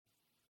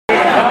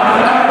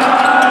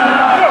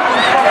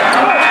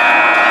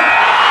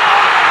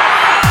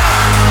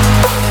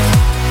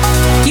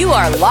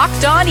are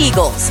Locked On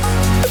Eagles,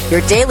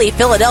 your daily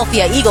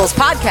Philadelphia Eagles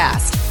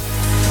podcast.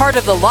 Part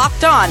of the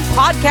Locked On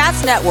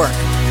Podcast Network,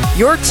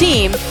 your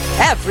team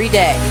every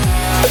day.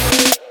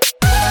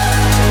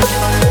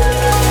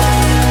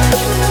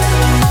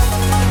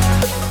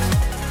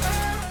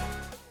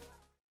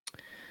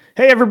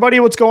 Hey everybody,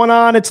 what's going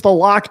on? It's the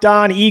Locked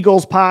On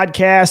Eagles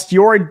podcast,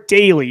 your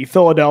daily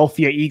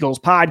Philadelphia Eagles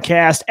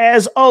podcast.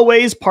 As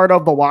always, part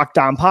of the Locked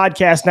On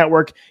Podcast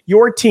Network,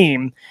 your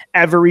team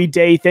every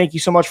day. Thank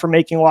you so much for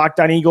making Locked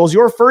On Eagles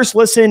your first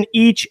listen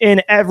each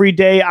and every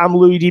day. I'm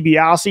Louis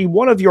DiBiase,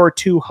 one of your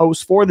two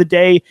hosts for the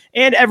day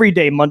and every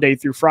day, Monday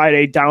through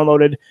Friday,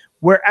 downloaded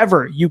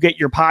wherever you get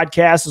your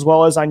podcasts, as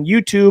well as on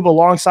YouTube,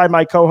 alongside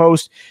my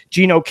co-host,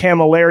 Gino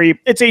Camilleri.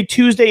 It's a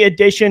Tuesday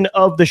edition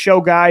of the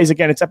show, guys.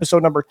 Again, it's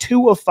episode number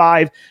 2 of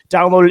 5,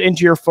 downloaded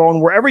into your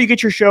phone. Wherever you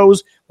get your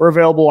shows, we're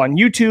available on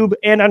YouTube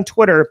and on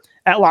Twitter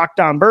at Locked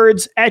On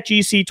Birds, at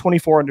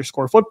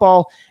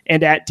GC24_football,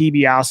 and at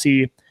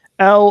DiBiase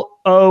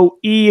LOE.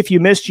 If you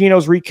missed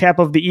Gino's recap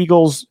of the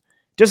Eagles'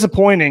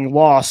 disappointing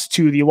loss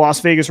to the Las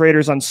Vegas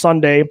Raiders on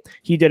Sunday,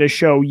 he did a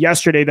show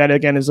yesterday that,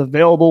 again, is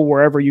available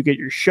wherever you get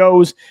your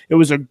shows. It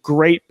was a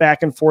great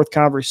back and forth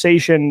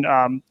conversation.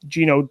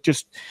 Gino,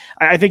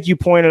 I think you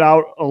pointed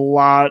out a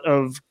lot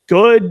of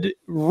good,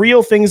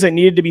 real things that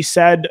needed to be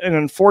said. And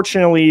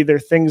unfortunately, they're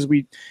things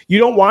you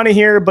don't want to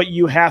hear, but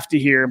you have to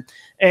hear.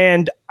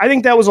 And I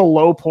think that was a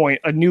low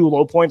point, a new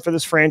low point for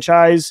this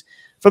franchise.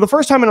 For the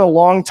first time in a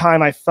long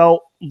time, I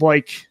felt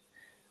like,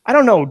 I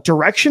don't know,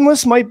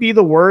 directionless might be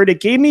the word.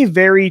 It gave me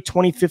very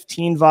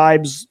 2015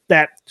 vibes,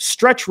 that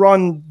stretch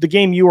run, the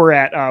game you were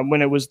at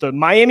when it was the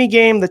Miami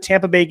game, the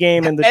Tampa Bay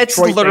game, and the That's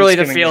Detroit literally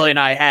the Thanksgiving feeling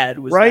game. I had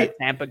was right?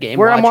 that Tampa game.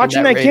 Where I'm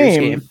watching that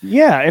game.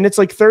 Yeah, and it's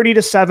like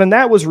 30-7.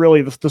 That was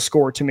really the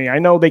score to me. I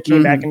know they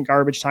came back in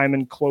garbage time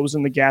and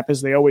closing the gap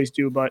as they always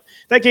do, but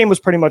that game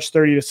was pretty much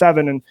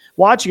 30-7. And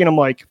watching it, I'm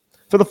like,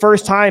 for the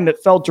first time,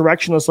 it felt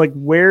directionless. Like,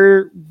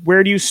 where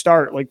do you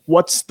start? Like,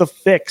 what's the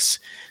fix?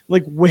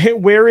 Like,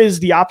 where is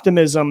the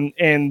optimism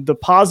and the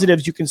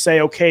positives? You can say,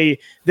 okay,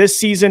 this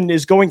season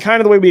is going kind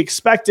of the way we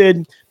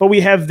expected, but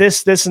we have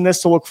this, and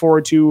this to look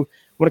forward to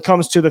when it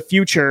comes to the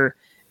future.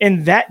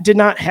 And that did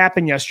not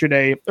happen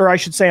yesterday, or I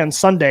should say on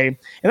Sunday.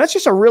 And that's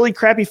just a really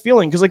crappy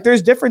feeling, because like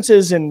there's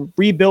differences in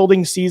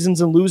rebuilding seasons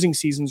and losing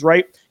seasons,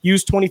 right?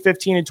 Use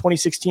 2015 and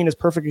 2016 as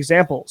perfect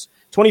examples.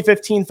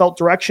 2015 felt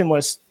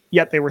directionless,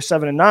 yet they were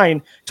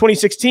 7-9.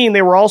 2016,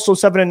 they were also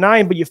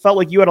 7-9, but you felt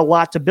like you had a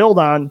lot to build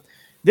on.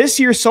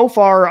 This year so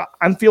far,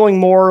 I'm feeling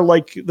more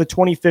like the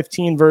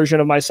 2015 version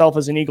of myself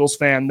as an Eagles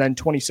fan than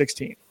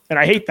 2016. And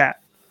I hate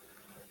that.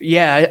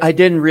 Yeah, I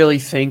didn't really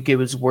think it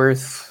was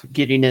worth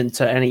getting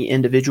into any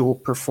individual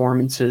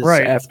performances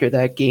after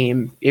that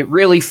game. It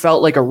really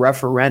felt like a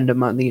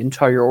referendum on the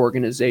entire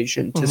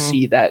organization to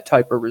see that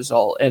type of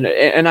result.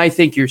 And I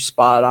think you're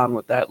spot on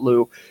with that,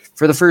 Lou.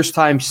 For the first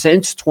time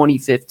since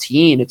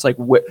 2015, it's like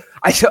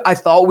I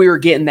thought we were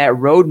getting that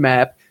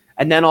roadmap,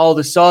 and then all of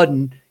a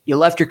sudden you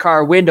left your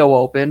car window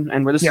open,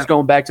 and this is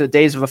going back to the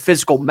days of a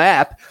physical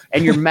map,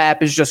 and your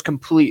map is just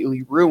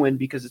completely ruined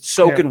because it's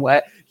soaking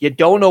wet. You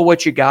don't know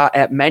what you got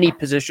at many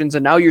positions,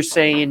 and now you're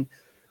saying,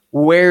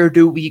 where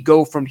do we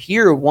go from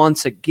here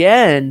once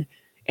again?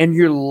 And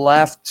you're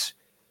left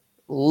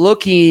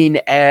looking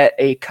at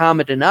a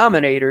common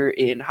denominator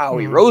in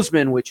Howie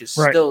Roseman, which is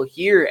still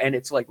here, and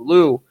it's like,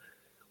 Lou,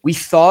 we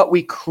thought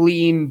we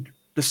cleaned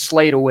the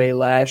slate away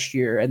last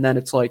year, and then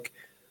it's like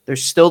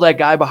there's still that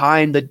guy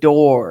behind the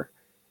door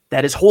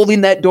that is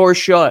holding that door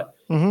shut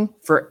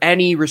for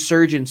any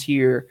resurgence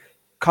here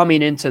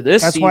coming into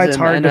this season. That's why it's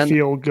hard to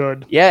feel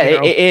good. Yeah,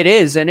 it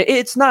is. And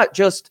it's not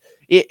just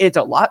 – it's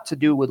a lot to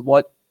do with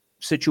what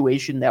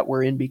situation that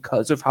we're in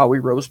because of Howie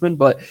Roseman,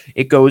 but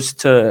it goes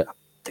to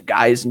the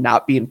guys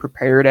not being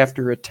prepared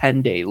after a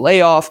 10-day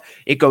layoff.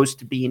 It goes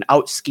to being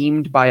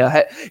out-schemed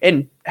by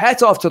and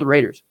hats off to the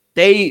Raiders.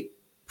 They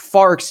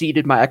far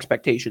exceeded my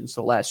expectations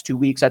the last 2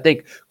 weeks. I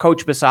think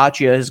Coach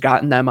Bisaccia has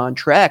gotten them on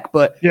track,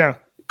 but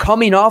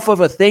coming off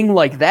of a thing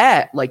like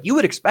that, like you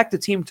would expect the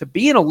team to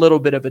be in a little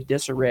bit of a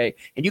disarray,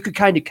 and you could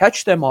kind of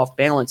catch them off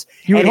balance.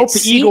 You would hope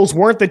the Eagles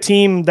weren't the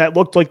team that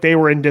looked like they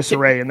were in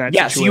disarray in that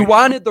situation. So you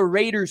wanted the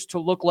Raiders to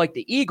look like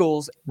the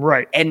Eagles,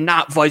 and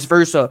not vice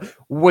versa,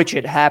 which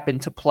had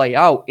happened to play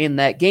out in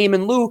that game.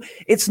 And Lou,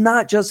 it's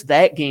not just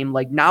that game.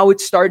 Like now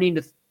it's starting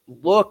to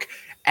look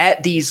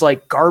at these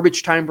like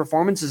garbage time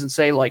performances and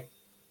say like,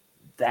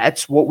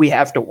 that's what we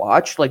have to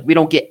watch. Like we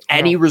don't get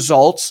any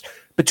results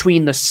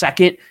between the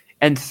second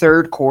and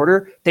third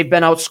quarter. They've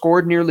been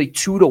outscored nearly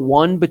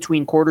 2-1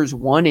 between quarters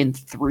 1 and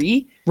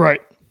 3.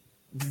 Right.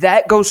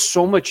 That goes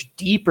so much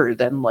deeper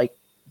than like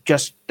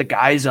just the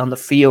guys on the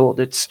field.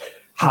 It's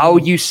how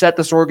you set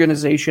this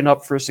organization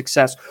up for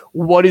success.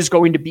 What is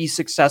going to be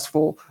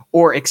successful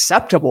or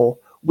acceptable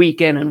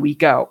week in and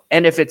week out?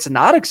 And if it's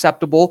not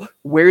acceptable,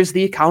 where's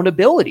the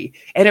accountability?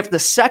 And if the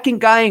second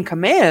guy in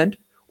command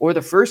or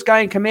the first guy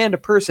in command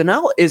of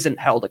personnel isn't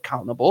held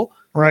accountable,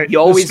 right? You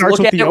always look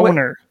with at the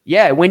owner.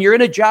 When you're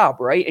in a job,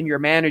 right, and your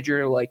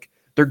manager, like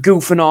they're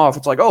goofing off.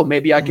 It's like, oh,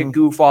 maybe I could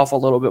goof off a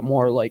little bit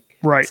more. Like,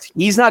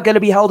 he's not going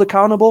to be held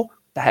accountable.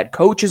 The head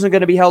coach isn't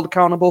going to be held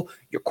accountable.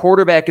 Your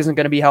quarterback isn't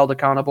going to be held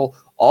accountable,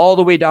 all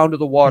the way down to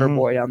the water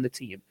boy on the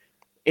team.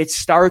 It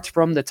starts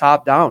from the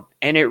top down,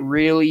 and it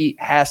really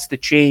has to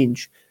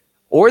change,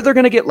 or they're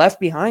going to get left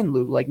behind,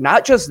 Lou. Like,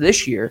 not just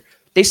this year.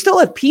 They still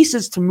have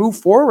pieces to move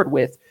forward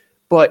with,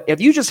 but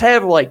if you just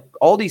have like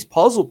all these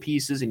puzzle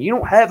pieces and you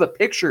don't have a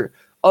picture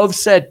of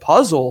said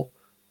puzzle,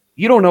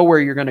 you don't know where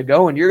you're going to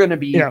go, and you're going to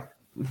be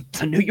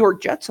the New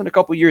York Jets in a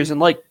couple of years. And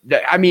like,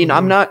 I mean,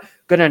 I'm not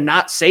going to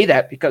not say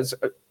that, because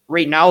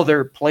right now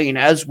they're playing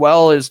as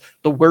well as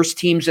the worst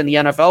teams in the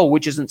NFL,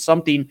 which isn't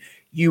something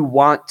you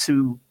want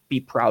to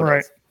be proud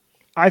of.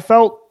 I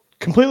felt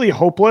completely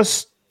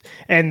hopeless,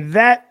 and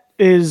that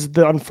is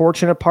the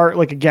unfortunate part.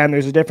 Like, again,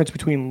 there's a difference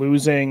between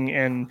losing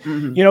and,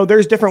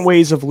 there's different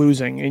ways of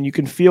losing, and you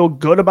can feel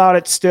good about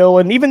it still.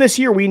 And even this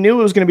year, we knew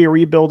it was going to be a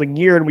rebuilding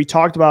year, and we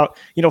talked about,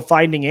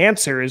 finding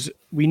answers.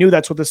 We knew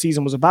that's what the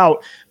season was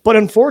about. But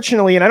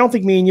unfortunately, and I don't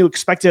think me and you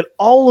expected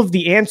all of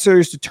the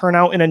answers to turn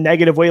out in a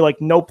negative way, like,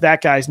 nope,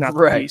 that guy's not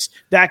the piece.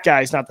 That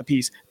guy's not the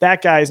piece.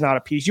 That guy's not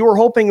a piece. You were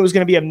hoping it was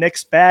going to be a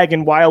mixed bag,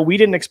 and while we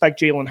didn't expect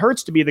Jalen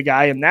Hurts to be the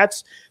guy, and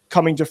that's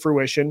coming to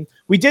fruition,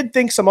 we did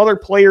think some other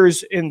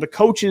players and the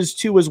coaches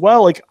too as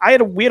well. Like,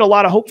 we had a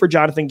lot of hope for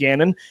Jonathan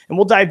Gannon, and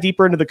we'll dive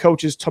deeper into the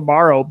coaches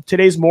tomorrow.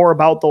 Today's more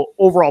about the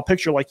overall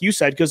picture, like you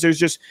said, because there's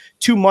just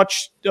too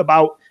much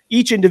about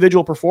each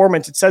individual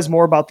performance. It says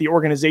more about the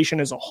organization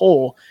as a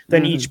whole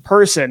than each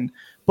person.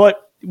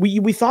 But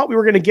we thought we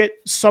were going to get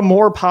some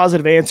more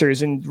positive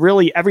answers, and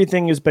really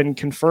everything has been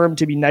confirmed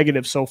to be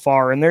negative so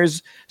far. And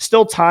there's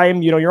still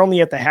time. You're only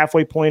at the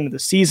halfway point of the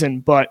season,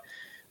 but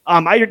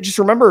I just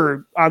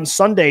remember on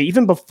Sunday,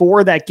 even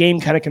before that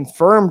game kind of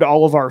confirmed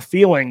all of our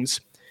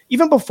feelings,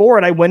 even before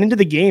it, I went into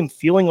the game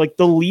feeling like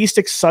the least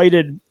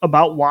excited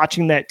about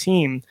watching that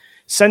team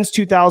since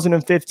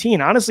 2015.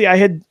 Honestly, I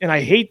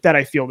hate that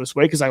I feel this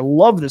way because I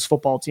love this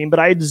football team, but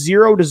I had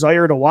zero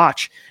desire to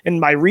watch. And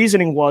my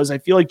reasoning was, I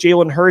feel like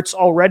Jalen Hurts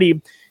already,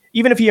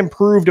 even if he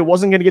improved, it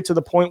wasn't going to get to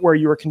the point where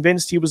you were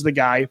convinced he was the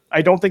guy.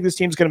 I don't think this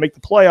team's going to make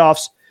the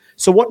playoffs.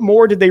 So what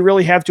more did they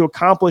really have to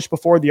accomplish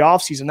before the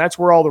offseason? That's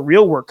where all the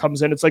real work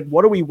comes in. It's like,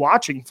 what are we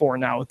watching for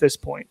now at this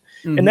point?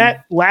 And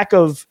that lack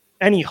of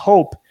any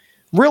hope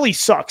really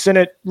sucks. And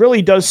it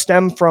really does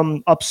stem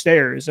from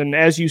upstairs. And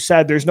as you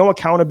said, there's no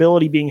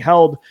accountability being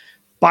held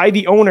by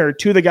the owner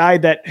to the guy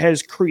that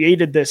has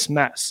created this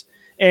mess.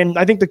 And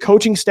I think the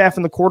coaching staff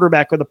and the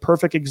quarterback are the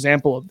perfect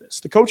example of this.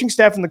 The coaching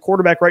staff and the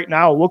quarterback right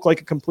now look like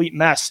a complete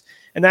mess,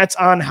 and that's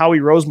on Howie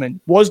Roseman.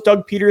 Was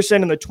Doug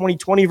Peterson in the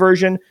 2020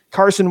 version,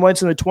 Carson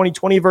Wentz in the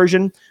 2020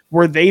 version,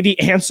 were they the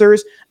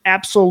answers?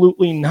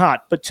 Absolutely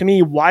not. But to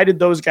me, why did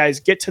those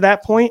guys get to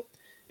that point?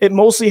 It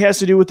mostly has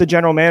to do with the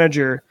general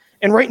manager.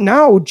 And right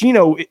now,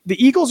 Gino,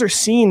 the Eagles are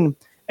seen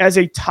as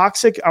a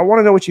toxic. I want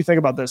to know what you think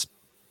about this.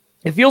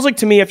 It feels like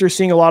to me, after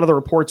seeing a lot of the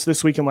reports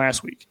this week and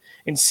last week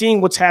and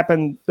seeing what's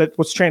happened,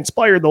 what's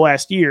transpired the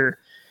last year,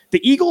 the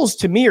Eagles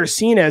to me are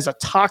seen as a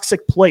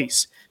toxic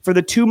place for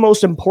the two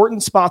most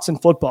important spots in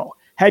football,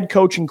 head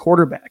coach and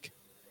quarterback.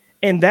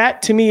 And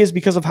that to me is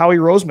because of Howie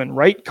Roseman,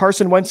 right?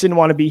 Carson Wentz didn't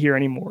want to be here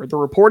anymore. The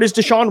report is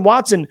Deshaun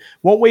Watson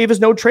won't waive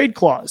his no trade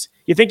clause.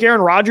 You think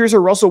Aaron Rodgers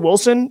or Russell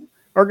Wilson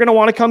are going to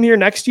want to come here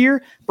next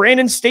year?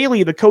 Brandon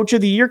Staley, the coach of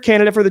the year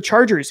candidate for the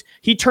Chargers,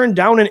 he turned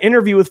down an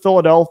interview with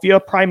Philadelphia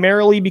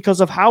primarily because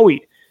of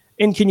Howie.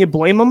 And can you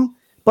blame him?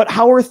 But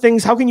how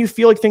can you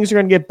feel like things are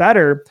going to get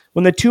better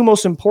when the two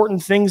most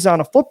important things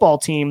on a football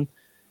team,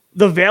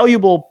 the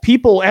valuable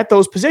people at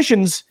those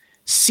positions,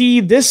 see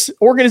this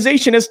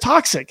organization as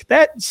toxic?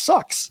 That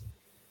sucks.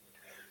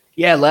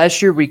 Yeah,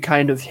 last year we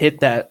kind of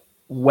hit that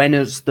when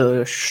is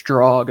the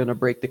straw going to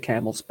break the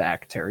camel's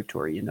back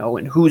territory,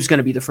 and who's going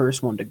to be the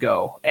first one to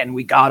go? And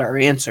we got our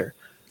answer.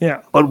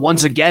 Yeah. But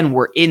once again,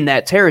 we're in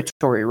that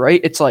territory,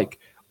 right? It's like,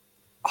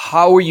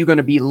 how are you going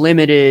to be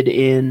limited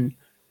in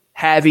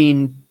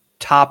having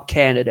top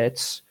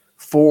candidates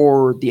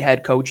for the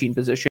head coaching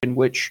position,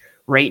 which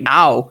right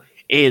now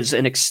is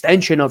an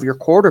extension of your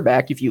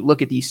quarterback? If you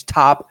look at these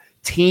top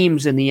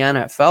teams in the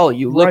NFL,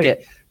 you look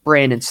at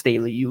Brandon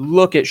Staley, you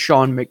look at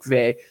Sean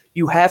McVay,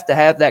 you have to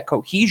have that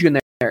cohesion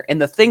there.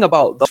 And the thing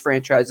about those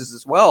franchises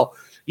as well,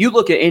 you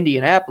look at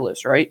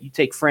Indianapolis, right? You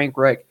take Frank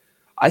Reich.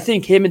 I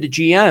think him and the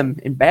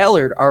GM and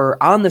Ballard are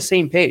on the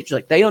same page.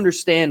 Like, they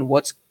understand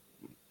what's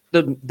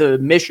the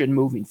mission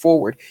moving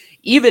forward.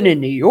 Even in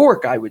New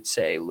York, I would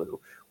say, Lou,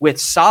 with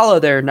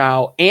Saleh there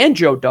now and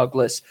Joe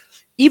Douglas,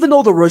 even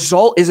though the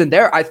result isn't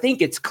there, I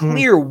think it's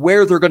clear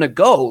where they're going to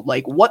go,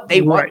 like what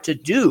they want to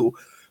do.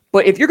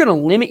 But if you're going to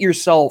limit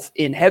yourself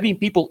in having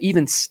people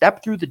even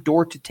step through the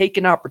door to take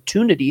an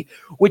opportunity,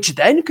 which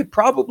then could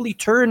probably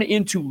turn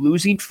into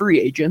losing free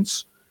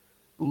agents,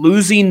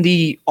 losing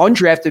the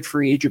undrafted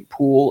free agent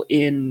pool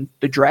in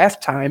the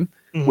draft time,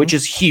 which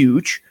is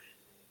huge,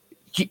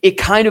 it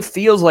kind of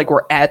feels like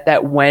we're at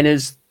that when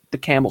is the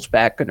camel's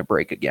back going to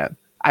break again.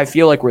 I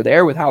feel like we're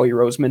there with Howie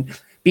Roseman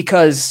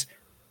because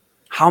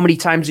How many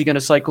times are you going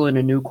to cycle in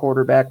a new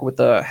quarterback with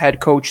a head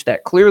coach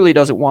that clearly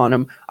doesn't want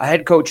him, a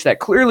head coach that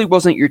clearly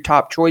wasn't your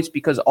top choice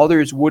because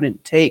others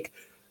wouldn't take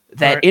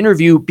that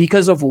interview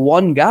because of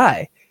one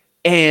guy?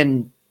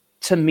 And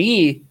to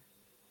me,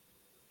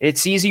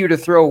 it's easier to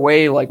throw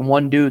away like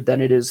one dude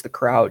than it is the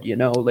crowd,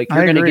 Like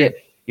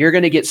you're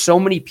going to get so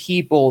many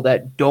people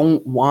that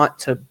don't want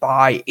to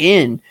buy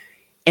in,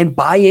 and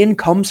buy-in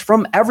comes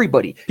from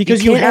everybody.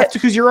 Because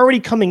because you're already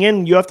coming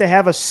in, you have to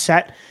have a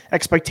set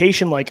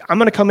expectation. Like, I'm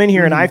going to come in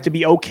here and I have to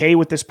be okay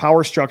with this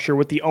power structure,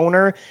 with the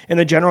owner and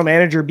the general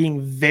manager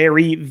being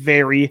very,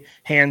 very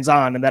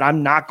hands-on, and that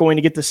I'm not going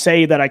to get to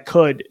say that I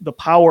could the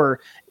power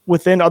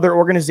within other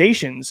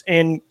organizations.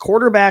 And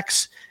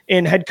quarterbacks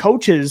and head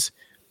coaches,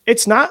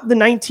 it's not the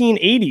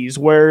 1980s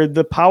where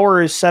the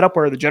power is set up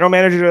where the general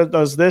manager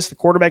does this, the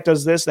quarterback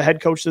does this, the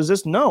head coach does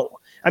this. No.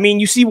 I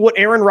mean, you see what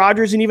Aaron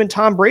Rodgers and even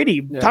Tom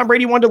Brady. Yeah. Tom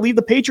Brady wanted to leave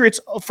the Patriots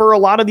for a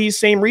lot of these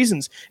same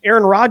reasons.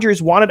 Aaron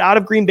Rodgers wanted out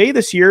of Green Bay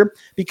this year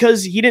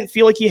because he didn't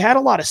feel like he had a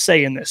lot of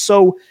say in this.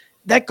 So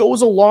that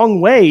goes a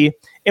long way.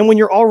 And when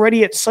you're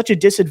already at such a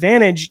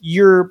disadvantage,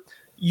 you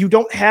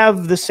don't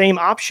have the same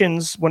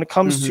options when it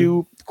comes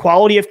to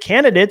quality of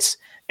candidates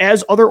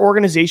as other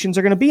organizations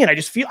are going to be. And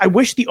I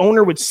wish the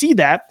owner would see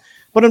that,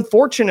 but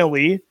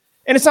unfortunately,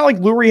 and it's not like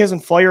Lurie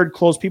hasn't fired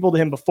close people to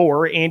him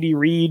before, Andy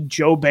Reid,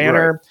 Joe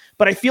Banner,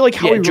 but I feel like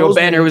Joe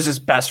Banner was his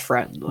best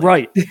friend.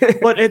 Right.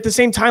 But at the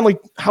same time, like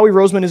Howie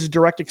Roseman is a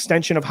direct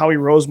extension of Howie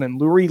Roseman.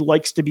 Lurie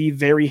likes to be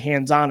very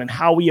hands-on, and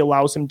Howie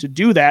allows him to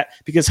do that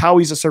because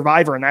Howie's a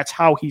survivor and that's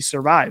how he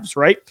survives,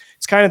 right?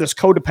 It's kind of this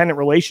codependent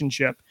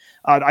relationship.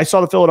 I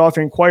saw the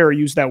Philadelphia Inquirer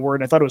use that word.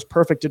 And I thought it was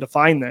perfect to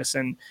define this.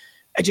 And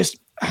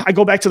I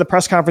go back to the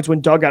press conference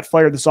when Doug got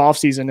fired this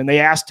offseason, and they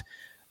asked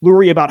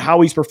Lurie about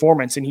Howie's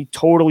performance, and he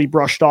totally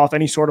brushed off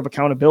any sort of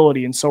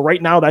accountability. And so right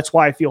now, that's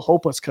why I feel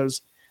hopeless,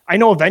 because I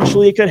know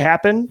eventually it could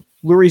happen.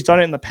 Lurie's done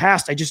it in the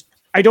past.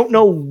 I don't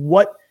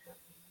know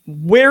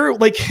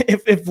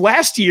if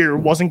last year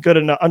wasn't good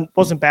enough,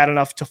 wasn't bad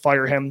enough to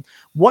fire him,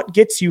 what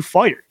gets you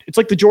fired? It's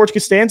like the George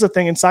Costanza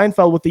thing in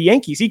Seinfeld with the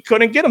Yankees. He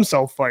couldn't get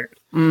himself fired.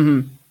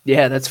 Mm-hmm.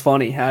 Yeah, that's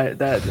funny.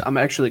 I'm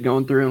actually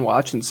going through and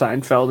watching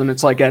Seinfeld, and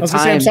it's like at times.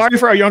 I'm sorry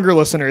for our younger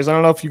listeners. I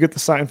don't know if you get the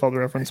Seinfeld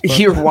reference. But.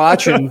 You're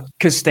watching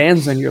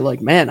Costanza, and you're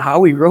like, man,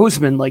 Howie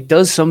Roseman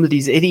does some of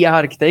these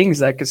idiotic things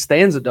that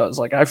Costanza does.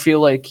 Like, I feel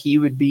like he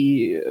would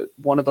be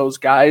one of those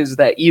guys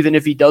that even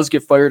if he does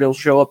get fired, he'll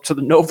show up to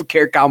the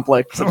NovaCare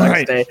complex the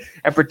next day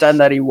and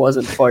pretend that he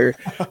wasn't fired.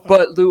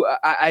 But Lou,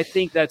 I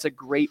think that's a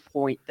great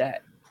point,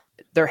 that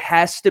there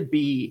has to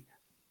be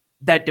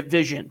that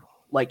division.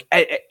 Like,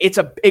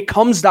 it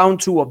comes down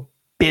to a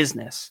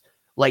business.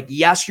 Like,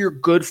 yes, you're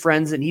good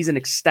friends, and he's an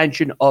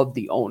extension of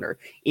the owner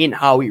in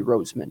Howie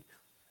Roseman.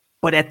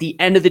 But at the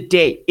end of the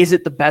day, is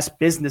it the best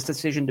business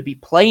decision to be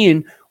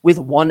playing with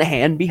one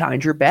hand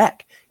behind your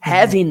back,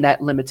 having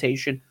that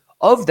limitation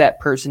of that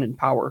person in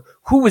power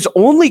who is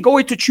only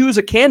going to choose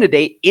a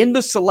candidate in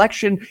the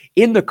selection,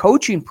 in the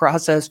coaching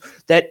process,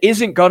 that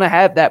isn't going to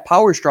have that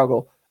power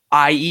struggle?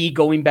 I.e.,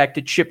 going back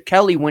to Chip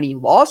Kelly when he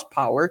lost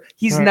power,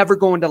 he's never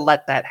going to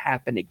let that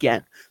happen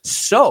again.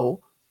 So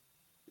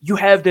you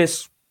have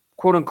this,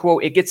 quote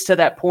unquote, it gets to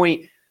that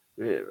point.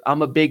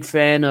 I'm a big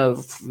fan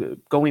of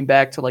going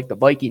back to like the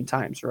Viking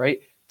times, right?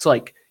 It's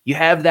like you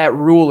have that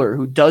ruler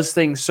who does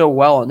things so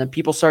well, and then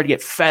people start to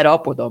get fed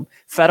up with them.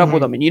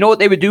 And you know what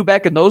they would do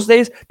back in those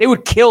days? They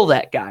would kill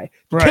that guy.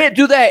 You can't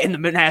do that in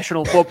the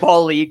National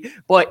Football League,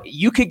 but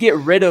you could get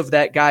rid of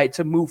that guy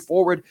to move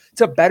forward,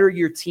 to better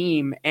your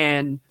team.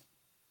 And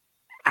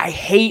I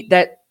hate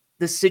that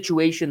the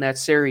situation that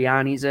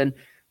Sirianni's in.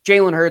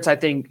 Jalen Hurts, I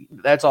think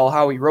that's all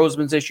Howie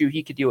Roseman's issue.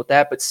 He could deal with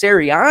that. But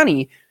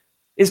Sirianni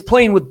is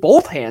playing with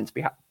both hands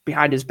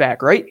behind his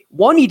back, right?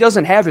 One, he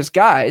doesn't have his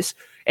guys.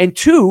 And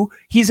two,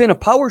 he's in a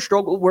power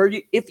struggle where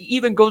if he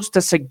even goes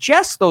to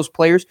suggest those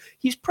players,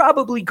 he's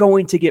probably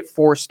going to get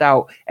forced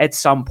out at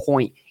some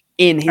point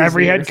in his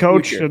every head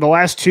coach. Future. The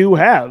last two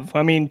have.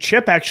 I mean,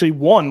 Chip actually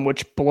won,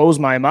 which blows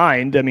my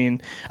mind. I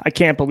mean, I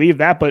can't believe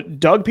that. But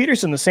Doug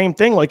Peterson, the same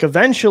thing. Like,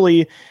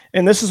 eventually,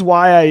 and this is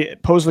why I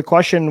posed the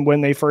question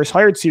when they first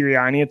hired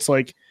Sirianni. It's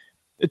like,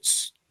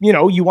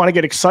 you want to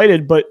get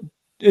excited, but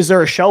is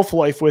there a shelf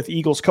life with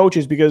Eagles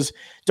coaches? Because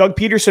Doug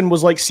Peterson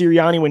was like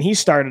Sirianni when he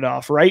started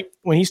off, right?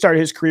 When he started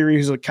his career, he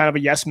was kind of a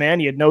yes man.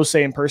 He had no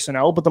say in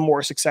personnel, but the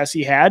more success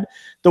he had,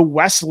 the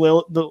less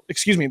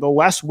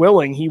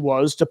willing he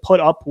was to put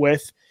up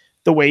with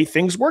the way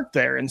things worked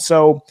there. And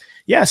so,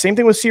 yeah, same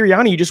thing with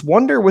Sirianni. You just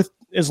wonder, with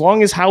as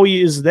long as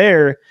Howie is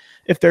there,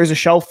 if there's a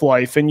shelf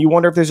life, and you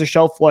wonder if there's a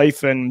shelf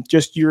life and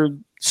just you're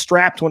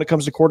strapped when it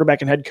comes to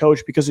quarterback and head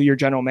coach because of your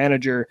general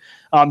manager.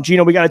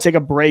 Gino, we got to take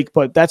a break,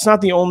 but that's not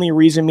the only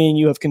reason me and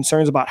you have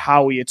concerns about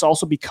Howie. It's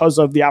also because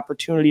of the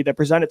opportunity that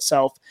presents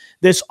itself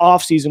this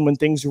offseason when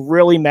things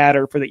really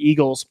matter for the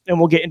Eagles. And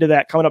we'll get into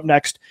that coming up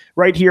next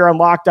right here on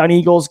Locked On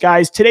Eagles.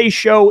 Guys, today's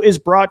show is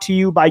brought to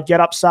you by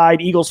Get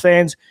Upside. Eagles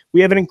fans,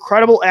 we have an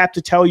incredible app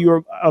to tell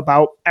you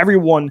about.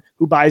 Everyone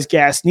who buys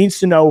gas needs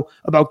to know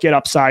about Get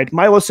Upside.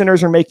 My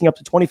listeners are making up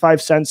to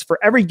 25 cents for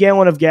every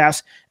gallon of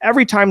gas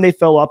every time they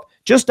fill up.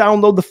 Just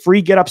download the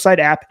free Get Upside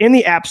app in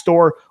the App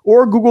Store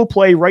or Google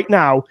Play right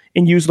now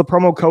and use the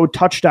promo code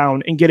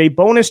TOUCHDOWN and get a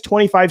bonus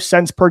 25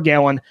 cents per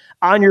gallon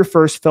on your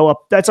first fill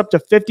up. That's up to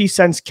 50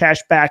 cents cash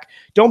back.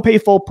 Don't pay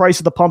full price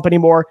at the pump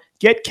anymore.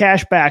 Get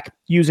cash back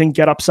using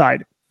Get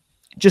Upside.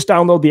 Just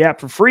download the app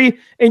for free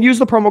and use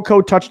the promo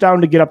code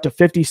TOUCHDOWN to get up to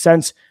 50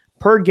 cents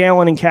per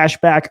gallon in cash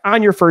back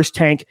on your first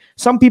tank.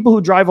 Some people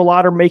who drive a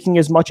lot are making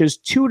as much as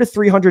 $200 to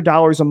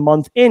 $300 a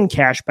month in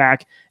cash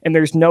back, and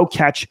there's no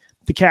catch.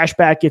 The cash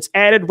back gets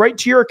added right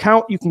to your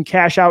account. You can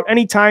cash out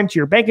anytime to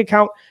your bank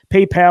account,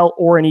 PayPal,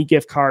 or any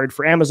gift card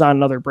for Amazon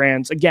and other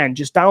brands. Again,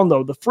 just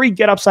download the free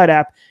Get Upside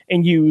app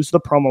and use the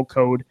promo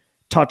code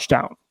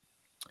TOUCHDOWN.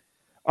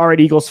 All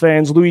right, Eagles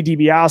fans, Louis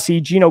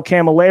DiBiase, Gino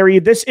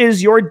Camilleri. This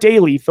is your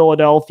daily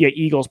Philadelphia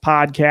Eagles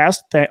podcast,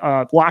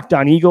 Locked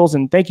On Eagles,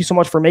 and thank you so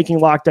much for making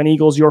Locked On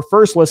Eagles your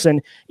first listen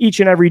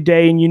each and every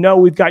day. And you know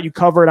we've got you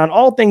covered on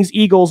all things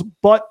Eagles,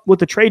 but with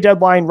the trade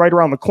deadline right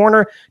around the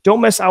corner,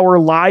 don't miss our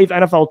live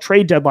NFL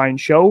trade deadline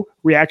show,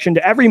 reaction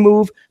to every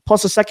move,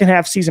 plus a second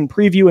half season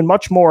preview and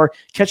much more.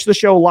 Catch the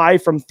show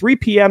live from 3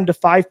 p.m. to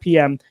 5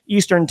 p.m.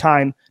 Eastern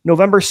Time,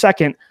 November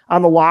 2nd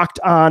on the Locked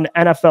On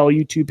NFL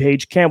YouTube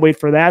page. Can't wait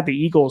for that. The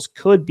Eagles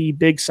could be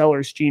big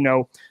sellers,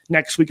 Gino,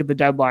 next week at the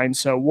deadline.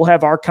 So we'll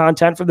have our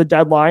content for the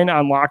deadline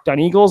on Locked On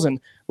Eagles, and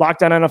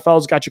Locked On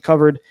NFL's got you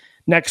covered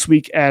next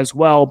week as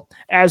well.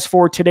 As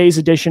for today's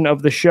edition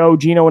of the show,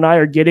 Gino and I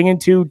are getting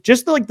into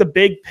just the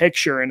big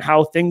picture and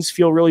how things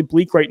feel really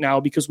bleak right now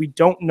because we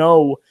don't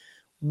know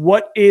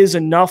what is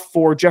enough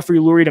for Jeffrey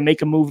Lurie to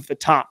make a move at the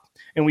top.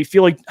 And we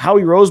feel like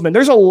Howie Roseman,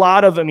 there's a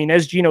lot of,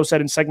 as Gino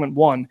said in segment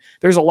 1,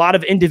 there's a lot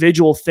of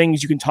individual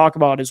things you can talk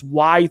about as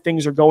why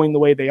things are going the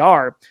way they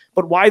are.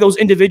 But why those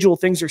individual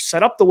things are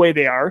set up the way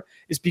they are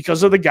is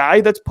because of the guy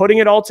that's putting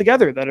it all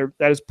together,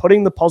 that is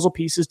putting the puzzle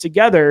pieces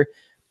together.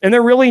 And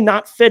they're really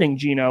not fitting,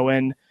 Gino.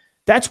 And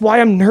that's why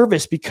I'm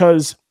nervous,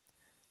 because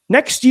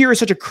next year is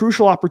such a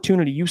crucial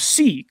opportunity. You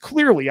see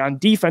clearly on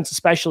defense,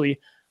 especially,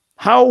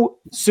 how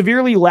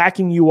severely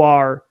lacking you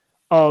are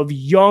of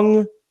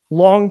young,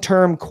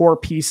 long-term core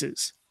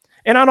pieces.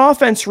 And on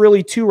offense,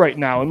 really, too, right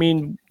now.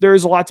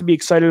 There's a lot to be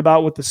excited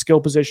about with the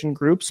skill position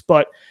groups,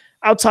 but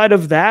outside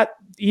of that,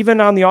 even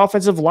on the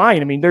offensive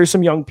line, there's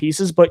some young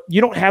pieces, but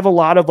you don't have a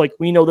lot of,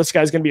 we know this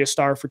guy's going to be a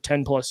star for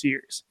 10 plus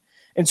years.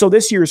 And so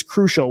this year is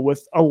crucial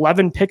with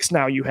 11 picks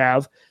now you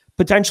have,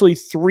 potentially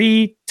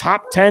 3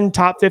 top 10,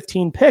 top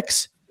 15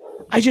 picks.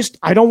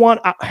 I don't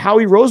want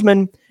Howie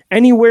Roseman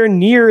anywhere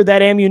near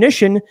that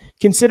ammunition,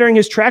 considering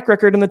his track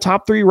record in the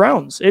top 3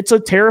 rounds. It's a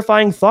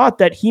terrifying thought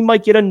that he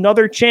might get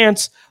another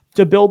chance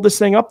to build this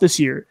thing up this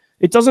year.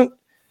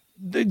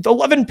 The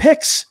 11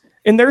 picks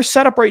in their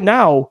setup right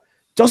now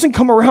doesn't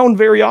come around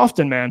very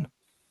often, man.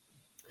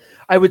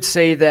 I would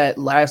say that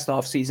last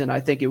offseason, I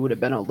think it would have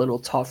been a little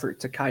tougher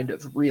to kind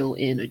of reel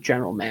in a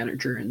general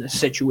manager in this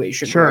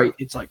situation. Sure. Right?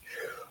 It's like,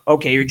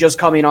 okay, you're just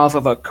coming off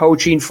of a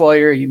coaching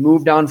fire. You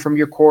moved on from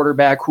your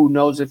quarterback. Who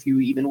knows if you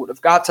even would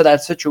have got to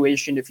that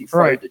situation if you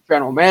fired the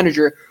general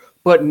manager.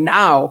 But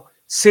now,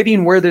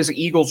 sitting where this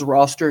Eagles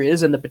roster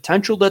is and the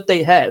potential that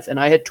they have, and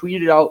I had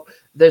tweeted out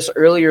this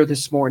earlier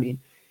this morning,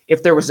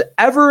 if there was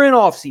ever an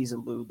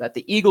offseason, Lou, that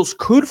the Eagles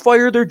could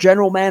fire their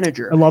general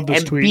manager I love this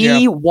and tweet,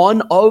 be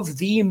one of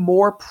the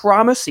more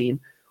promising,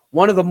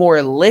 one of the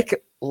more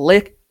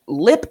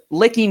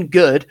lip-licking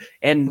good,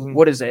 and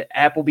what is it,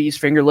 Applebee's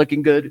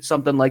finger-licking good,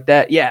 something like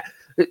that. Yeah,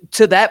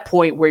 to that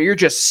point where you're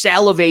just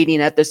salivating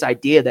at this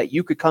idea that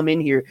you could come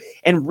in here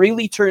and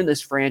really turn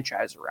this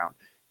franchise around.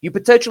 You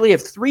potentially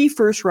have 3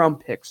 first-round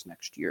picks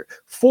next year,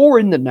 4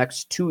 in the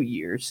next 2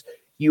 years.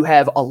 You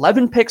have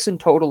 11 picks in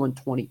total in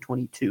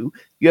 2022.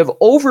 You have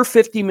over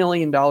 $50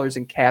 million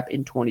in cap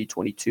in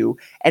 2022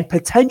 and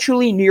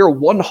potentially near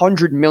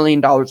 $100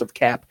 million of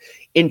cap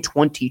in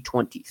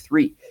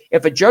 2023.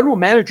 If a general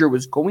manager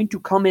was going to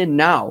come in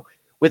now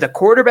with a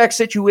quarterback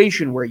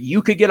situation where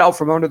you could get out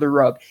from under the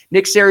rug,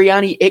 Nick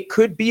Sirianni, it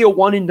could be a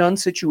one-and-done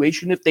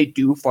situation if they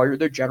do fire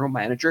their general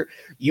manager.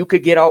 You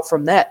could get out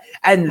from that.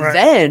 And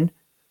then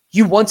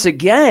you once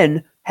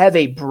again have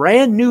a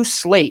brand new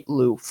slate,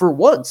 Lou, for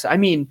once.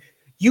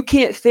 You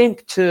can't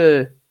think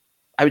to,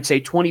 I would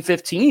say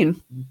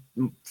 2015,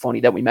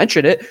 funny that we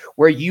mentioned it,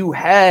 where you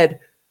had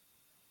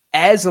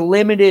as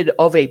limited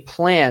of a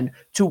plan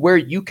to where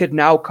you could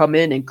now come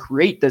in and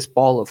create this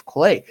ball of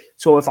clay.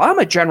 So if I'm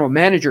a general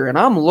manager and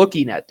I'm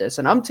looking at this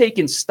and I'm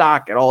taking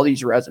stock at all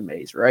these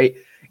resumes, right?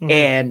 Mm-hmm.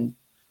 And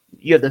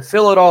you have the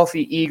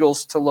Philadelphia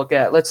Eagles to look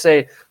at, let's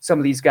say some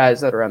of these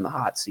guys that are on the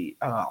hot seat.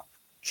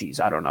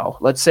 I don't know.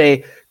 Let's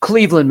say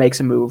Cleveland makes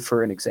a move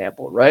for an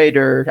example, right?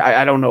 Or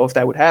I don't know if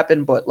that would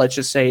happen, but let's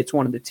just say it's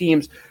one of the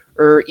teams,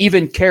 or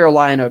even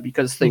Carolina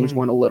because things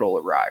went a little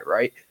awry,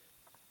 right?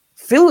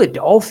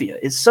 Philadelphia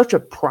is such a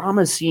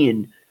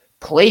promising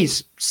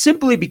place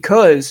simply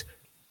because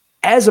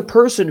as a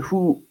person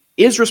who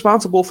is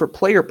responsible for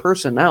player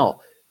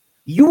personnel,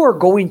 you are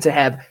going to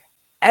have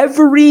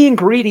every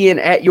ingredient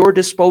at your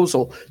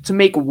disposal to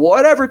make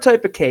whatever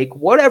type of cake,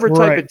 whatever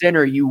type of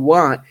dinner you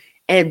want,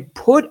 and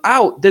put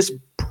out this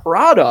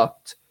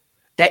product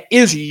that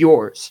is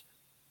yours.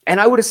 And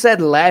I would have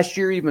said last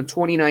year, even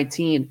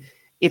 2019,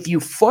 if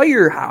you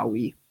fire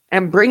Howie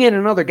and bring in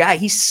another guy,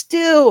 he's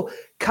still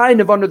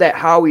kind of under that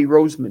Howie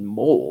Roseman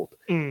mold.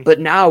 But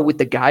now with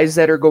the guys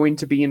that are going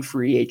to be in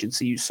free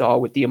agency, you saw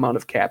with the amount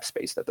of cap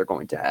space that they're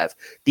going to have,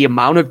 the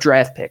amount of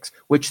draft picks,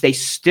 which they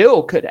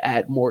still could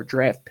add more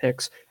draft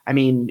picks. I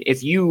mean,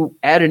 if you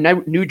add a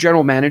new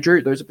general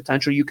manager, there's a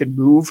potential you could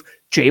move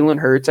Jalen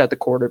Hurts at the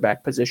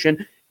quarterback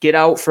position, get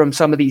out from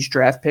some of these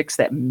draft picks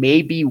that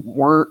maybe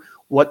weren't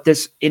what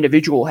this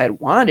individual had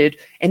wanted.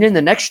 And in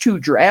the next 2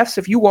 drafts,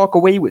 if you walk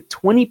away with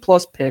 20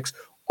 plus picks,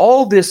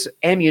 all this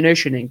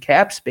ammunition and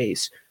cap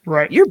space,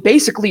 right, you're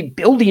basically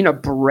building a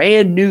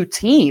brand new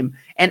team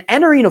and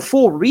entering a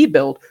full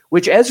rebuild,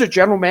 which as a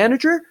general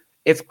manager,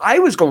 if I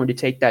was going to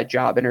take that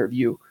job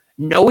interview,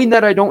 knowing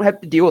that I don't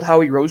have to deal with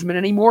Howie Roseman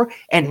anymore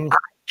and I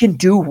can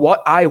do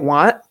what I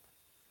want,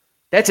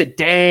 that's a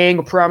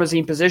dang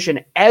promising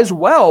position as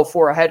well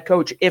for a head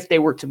coach if they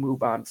were to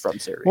move on from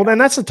Syria. Well, then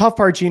that's the tough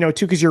part, Gino,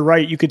 too, because you're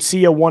right. You could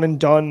see a one and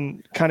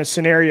done kind of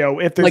scenario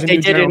if there's like a they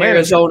new did in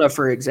Arizona,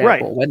 for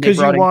example, right, when they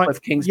brought in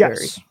Cliff Kingsbury.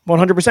 Yes,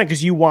 100%,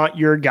 because you want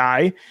your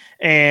guy.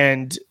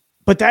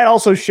 But that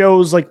also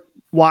shows like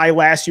why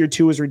last year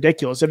too was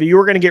ridiculous. If you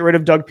were going to get rid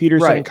of Doug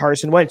Peterson and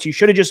Carson Wentz, you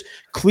should have just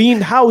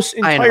cleaned house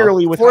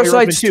entirely with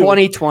Foresight's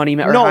 2020.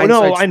 No, I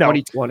know.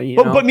 2020.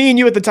 But me and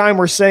you at the time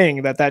were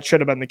saying that should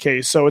have been the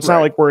case. So it's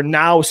not like we're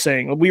now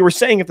saying. We were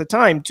saying at the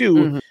time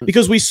too,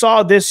 because we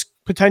saw this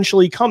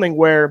potentially coming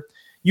where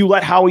you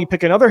let Howie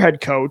pick another head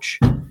coach.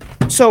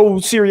 So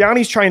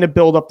Sirianni's trying to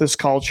build up this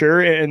culture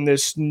and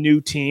this new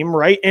team,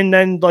 right? And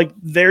then like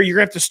there, you're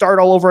gonna have to start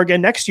all over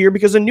again next year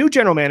because a new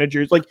general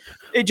manager. Like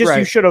it just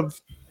you should have.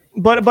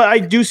 But I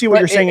do see what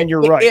you're saying, and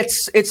you're right.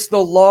 It's the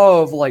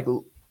law of like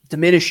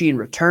diminishing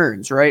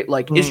returns, right?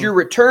 Like is your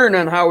return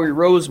on Howie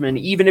Roseman,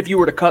 even if you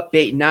were to cut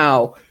bait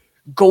now,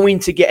 going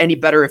to get any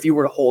better if you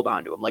were to hold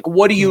on to him? Like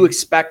what do you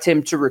expect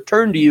him to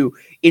return to you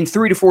in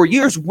 3 to 4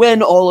 years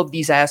when all of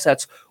these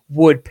assets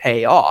would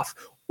pay off?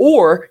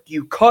 Or do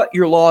you cut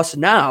your loss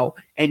now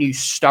and you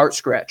start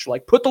scratch?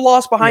 Like put the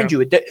loss behind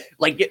you.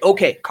 Like,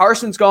 okay,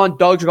 Carson's gone,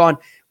 Doug's gone.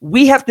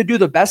 We have to do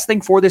the best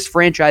thing for this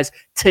franchise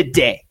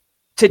today.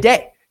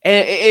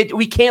 And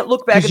we can't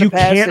look back in the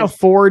past. You can't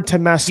afford to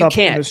mess up.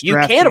 You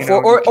can't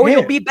afford, or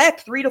you'll be back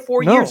 3 to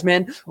 4 years,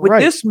 man.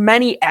 With this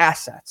many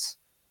assets,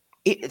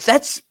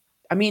 that's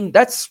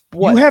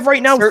what you have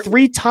right now.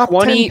 3 top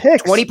 10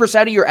 picks,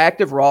 20% of your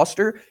active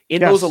roster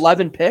in those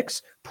 11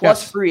 picks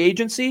plus free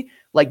agency.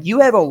 Like you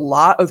have a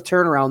lot of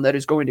turnaround that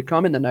is going to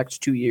come in the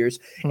next 2 years,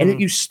 and if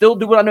you still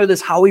do it under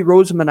this Howie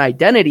Roseman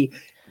identity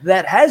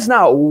that has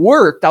not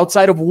worked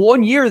outside of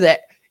 1 year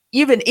that.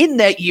 Even in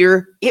that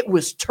year, it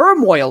was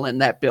turmoil in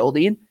that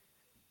building.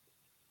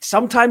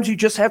 Sometimes you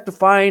just have to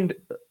find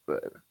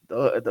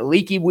the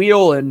leaky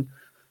wheel and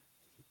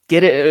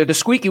get it the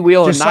squeaky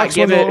wheel and not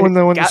give it when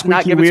the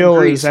squeaky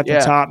wheel is at the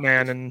top,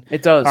 man. And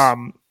it does.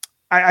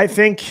 I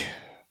think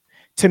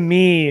to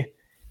me,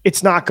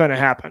 it's not going to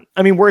happen.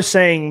 I mean, we're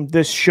saying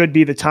this should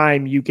be the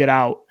time you get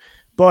out,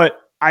 but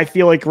I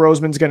feel like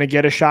Roseman's going to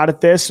get a shot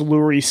at this.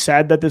 Lurie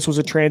said that this was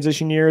a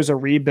transition year, as a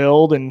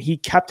rebuild, and he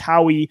kept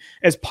Howie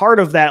as part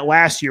of that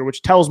last year,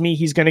 which tells me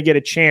he's going to get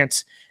a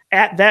chance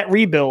at that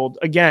rebuild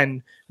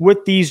again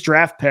with these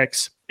draft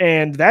picks.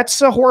 And that's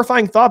a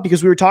horrifying thought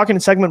because we were talking in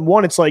segment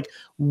 1. It's like,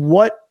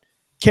 what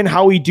can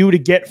Howie do to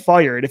get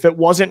fired if it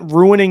wasn't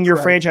ruining your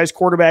franchise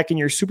quarterback and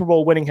your Super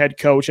Bowl winning head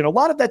coach? And a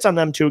lot of that's on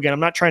them too. Again, I'm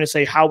not trying to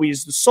say Howie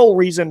is the sole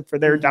reason for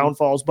their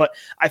downfalls, but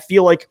I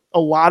feel like a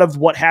lot of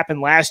what happened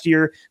last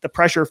year, the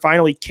pressure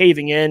finally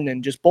caving in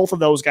and just both of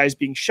those guys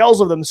being shells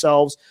of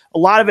themselves, a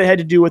lot of it had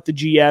to do with the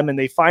GM, and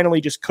they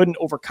finally just couldn't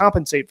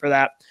overcompensate for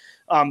that.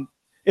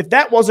 If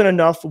that wasn't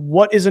enough,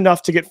 what is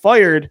enough to get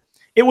fired?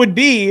 It would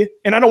be,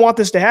 and I don't want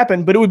this to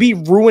happen, but it would be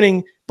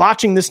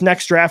botching this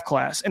next draft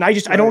class. And I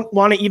don't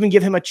want to even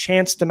give him a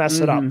chance to mess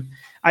it up.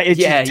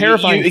 It's a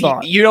terrifying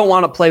thought. You don't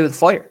want to play with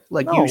fire.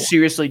 You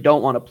seriously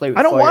don't want to play with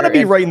fire. I don't want to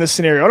be right in this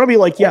scenario. I don't be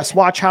like, yes,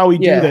 watch how we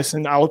do this,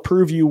 and I'll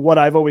prove you what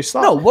I've always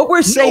thought. No, what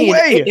we're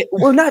saying,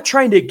 we're not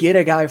trying to get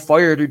a guy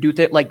fired or do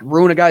that, like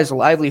ruin a guy's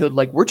livelihood.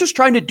 Like we're just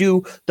trying to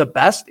do the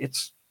best.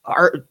 It's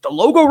the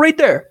logo right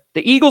there,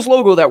 the Eagles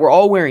logo that we're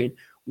all wearing.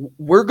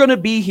 We're going to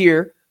be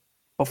here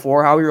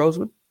before Howie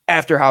Roseman,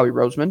 after Howie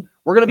Roseman.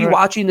 We're going to be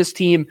watching this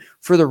team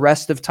for the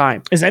rest of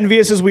time. As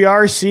envious as we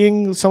are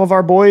seeing some of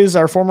our boys,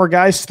 our former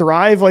guys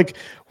thrive, like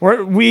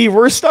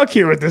we're stuck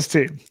here with this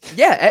team.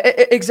 Yeah,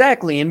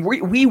 exactly. And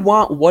we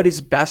want what is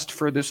best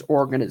for this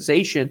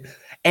organization.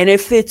 And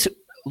if it's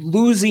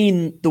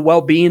losing the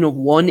well-being of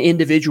one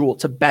individual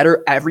to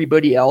better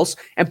everybody else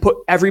and put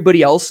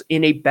everybody else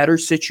in a better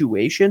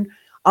situation,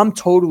 I'm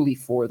totally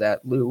for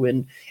that, Lou.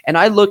 And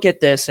I look at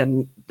this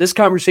and this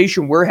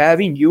conversation we're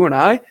having, you and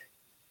I,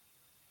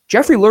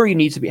 Jeffrey Lurie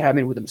needs to be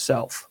having with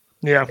himself.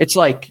 Yeah. It's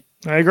like,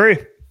 I agree.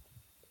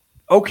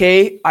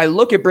 Okay, I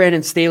look at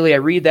Brandon Staley, I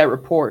read that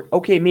report.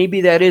 Okay,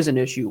 maybe that is an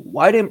issue.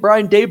 Why didn't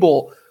Brian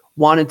Daboll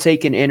want to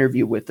take an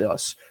interview with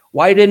us?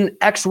 Why didn't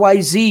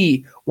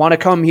XYZ want to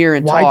come here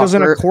and talk? Why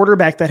doesn't a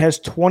quarterback that has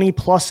 20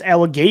 plus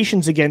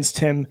allegations against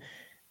him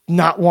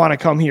not want to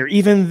come here?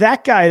 Even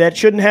that guy that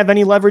shouldn't have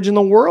any leverage in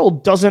the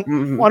world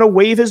doesn't want to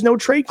waive his no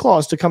trade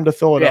clause to come to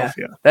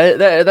Philadelphia.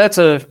 Yeah, that's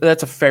a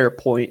fair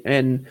point.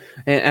 And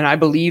I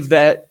believe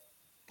that.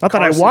 Not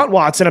that I want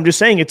Watson. I'm just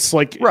saying it's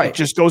like, right. It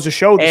just goes to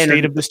show the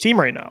state of this team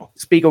right now.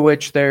 Speak of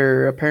which,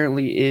 there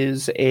apparently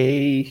is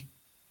a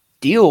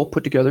deal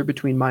put together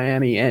between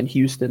Miami and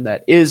Houston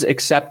that is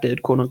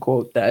accepted, quote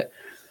unquote. That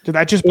did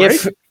that just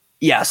break?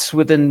 Yes,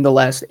 within the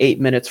last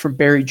 8 minutes from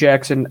Barry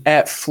Jackson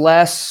at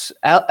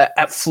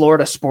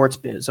Florida Sports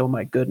Biz. Oh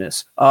my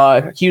goodness.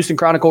 Houston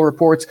Chronicle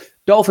reports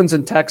Dolphins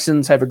and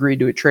Texans have agreed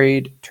to a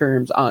trade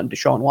terms on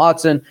Deshaun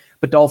Watson,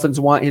 but Dolphins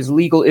want his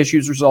legal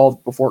issues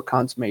resolved before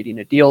consummating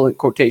a deal. In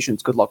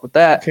quotations, good luck with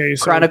that. Okay,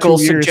 so Chronicle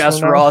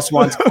suggests Ross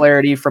wants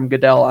clarity from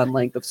Goodell on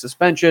length of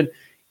suspension.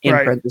 In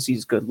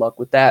parentheses, good luck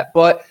with that.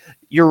 But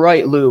you're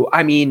right, Lou.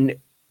 I mean,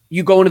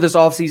 you go into this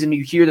offseason,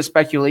 you hear the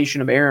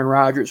speculation of Aaron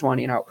Rodgers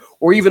wanting out,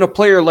 or even a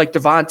player like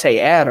Devontae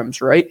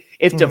Adams, right?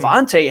 If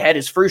Devontae had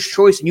his first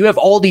choice and you have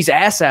all these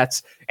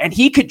assets and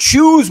he could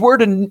choose where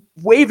to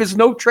waive his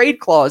no trade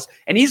clause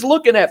and he's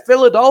looking at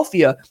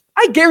Philadelphia,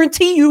 I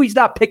guarantee you he's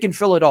not picking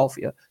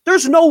Philadelphia.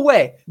 There's no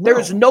way. No.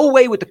 There's no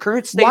way with the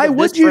current state of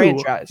this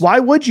franchise. Why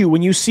would you?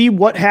 When you see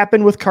what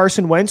happened with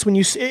Carson Wentz,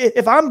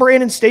 if I'm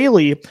Brandon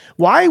Staley,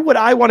 why would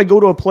I want to go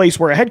to a place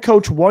where a head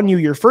coach won you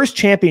your first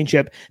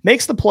championship,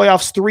 makes the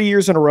playoffs 3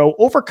 years in a row,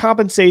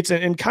 overcompensates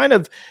and kind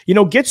of,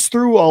 gets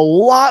through a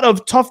lot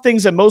of tough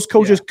things that most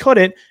coaches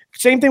couldn't.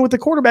 Same thing with the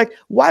quarterback.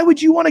 Why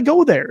would you want to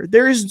go there?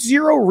 There is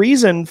zero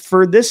reason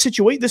for this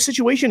situation. This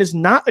situation is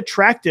not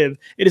attractive.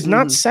 It is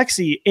not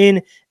sexy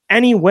in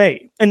any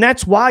way. And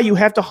that's why you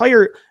have to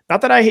hire,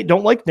 not that I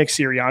don't like Nick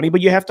Sirianni,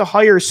 but you have to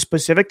hire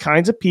specific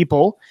kinds of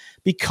people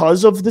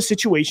because of the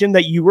situation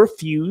that you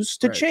refuse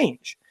to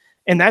change.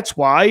 And that's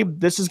why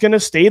this is going to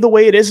stay the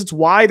way it is. It's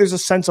why there's a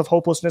sense of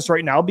hopelessness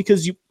right now,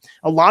 because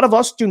a lot of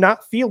us do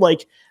not feel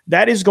like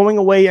that is going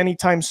away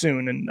anytime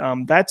soon.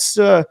 And that's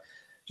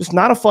just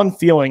not a fun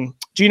feeling.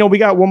 Gino, we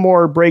got one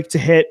more break to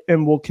hit,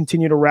 and we'll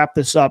continue to wrap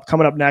this up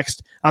coming up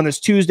next on this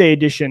Tuesday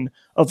edition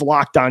of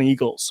Locked On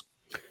Eagles.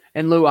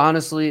 And Lou,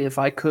 honestly, if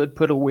I could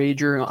put a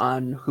wager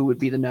on who would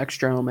be the next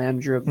general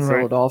manager of the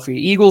Philadelphia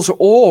Eagles,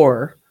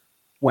 or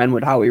when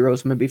would Howie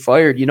Roseman be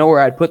fired, you know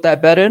where I'd put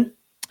that bet in?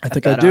 I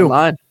think I do.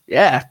 Online.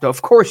 Yeah,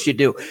 of course you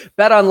do.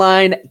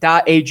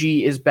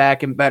 BetOnline.ag is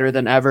back and better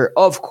than ever.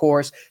 Of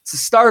course, it's the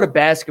start of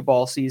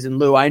basketball season,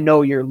 Lou. I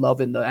know you're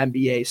loving the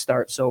NBA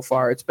start so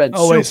far. It's been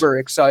super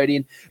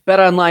exciting.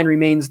 BetOnline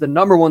remains the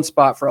number one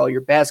spot for all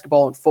your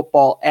basketball and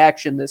football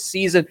action this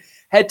season.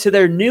 Head to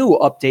their new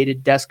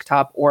updated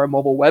desktop or a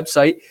mobile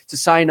website to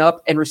sign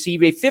up and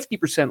receive a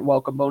 50%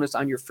 welcome bonus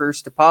on your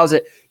first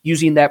deposit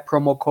using that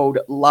promo code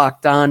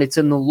Locked On. It's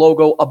in the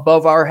logo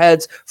above our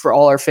heads for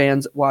all our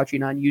fans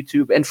watching on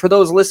YouTube. And for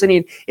those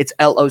listening, it's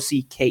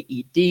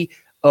LOCKEDON.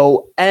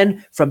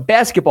 From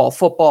basketball,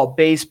 football,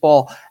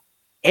 baseball,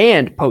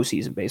 and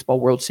postseason baseball.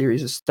 World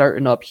Series is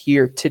starting up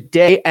here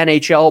today.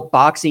 NHL,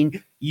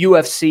 boxing,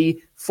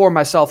 UFC. For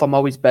myself, I'm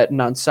always betting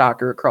on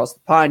soccer across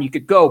the pond. You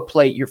could go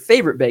play your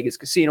favorite Vegas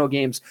casino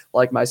games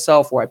like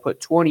myself, where I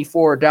put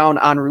 24 down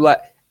on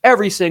roulette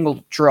every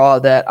single draw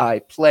that I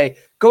play.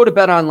 Go to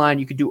BetOnline.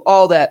 You can do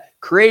all that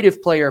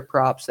creative player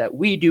props that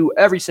we do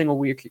every single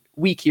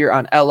week here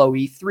on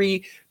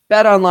LOE3.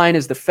 BetOnline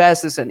is the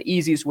fastest and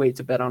easiest way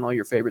to bet on all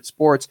your favorite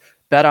sports.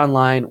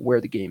 BetOnline, where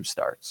the game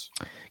starts.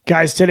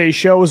 Guys, today's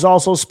show is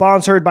also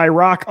sponsored by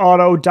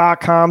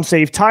RockAuto.com.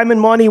 Save time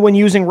and money when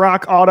using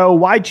Rock Auto.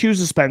 Why choose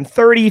to spend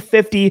 30,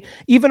 50,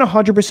 even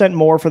 100%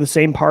 more for the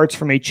same parts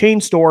from a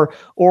chain store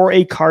or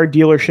a car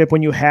dealership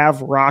when you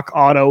have Rock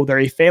Auto? They're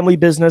a family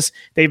business.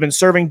 They've been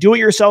serving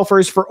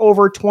do-it-yourselfers for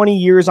over 20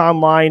 years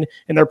online,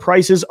 and their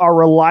prices are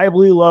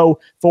reliably low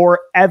for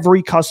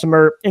every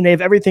customer, and they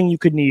have everything you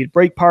could need: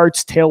 brake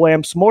parts, tail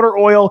lamps, motor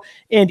oil,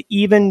 and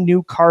even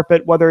new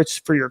carpet, whether it's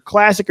for your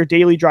classic or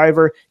daily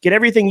driver. Get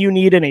everything you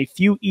need in a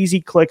few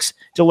easy clicks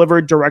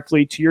delivered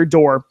directly to your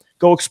door.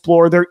 Go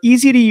explore their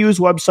easy-to-use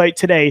website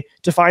today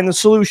to find the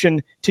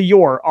solution to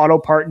your auto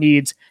part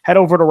needs. Head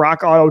over to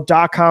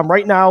rockauto.com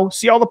right now.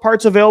 See all the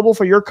parts available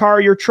for your car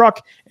or your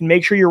truck, and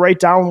make sure you write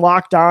down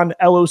Locked On,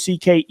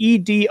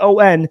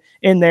 LOCKEDON,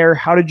 in there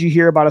 "How did you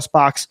hear about us"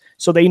 box,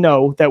 so they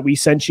know that we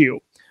sent you.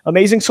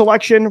 Amazing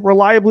selection,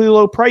 reliably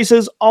low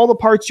prices, all the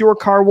parts your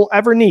car will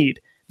ever need.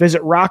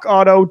 Visit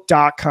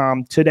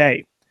rockauto.com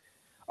today.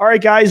 All right,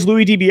 guys,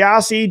 Louis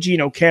DiBiase,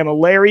 Gino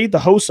Camilleri, the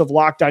hosts of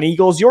Locked On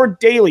Eagles, your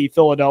daily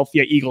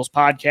Philadelphia Eagles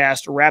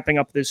podcast, wrapping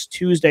up this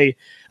Tuesday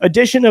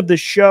edition of the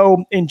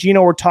show. And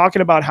Gino, we're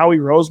talking about Howie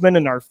Roseman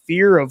and our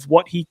fear of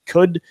what he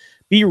could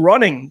be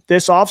running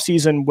this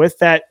offseason with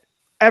that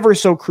ever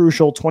so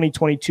crucial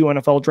 2022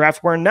 NFL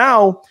draft, where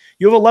now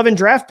you have 11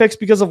 draft picks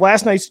because of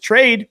last night's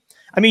trade.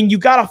 I mean, you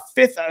got a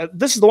fifth.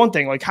 This is the one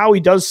thing, like how he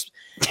does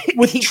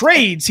with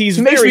trades. He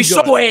makes me good.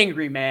 So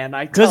angry, man.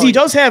 Because he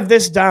does have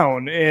this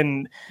down.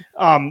 And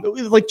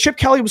like Chip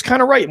Kelly was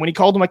kind of right when he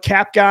called him a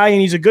cap guy, and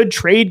he's a good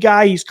trade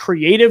guy. He's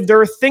creative. There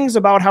are things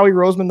about Howie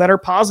Roseman that are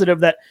positive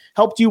that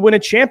helped you win a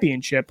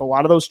championship. A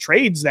lot of those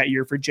trades that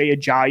year for Jay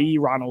Ajayi,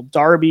 Ronald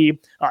Darby,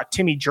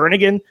 Timmy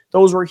Jernigan,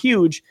 those were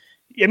huge.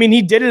 I mean,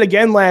 he did it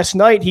again last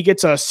night. He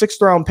gets a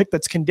 6th-round pick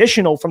that's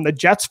conditional from the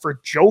Jets for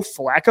Joe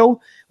Flacco.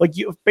 Like,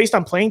 based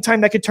on playing time,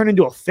 that could turn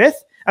into a 5th.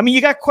 I mean,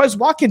 you got Quez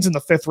Watkins in the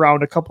 5th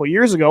round a couple of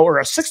years ago, or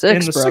a 6th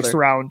in the 6th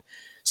round.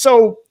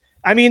 So,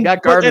 I mean, you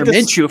got Gardner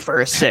Minshew for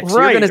a 6th.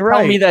 Right, You're going to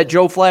tell me that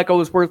Joe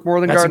Flacco is worth more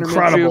than that's Gardner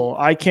incredible. Minshew?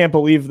 I can't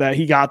believe that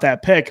he got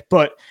that pick,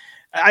 but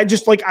I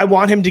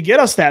want him to get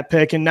us that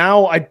pick, and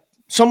now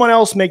someone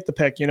else make the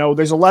pick. You know,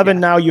 there's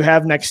 11 now you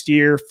have next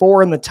year,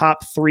 4 in the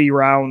top 3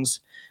 rounds.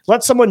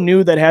 Let someone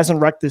new that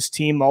hasn't wrecked this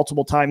team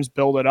multiple times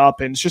build it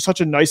up. And it's just such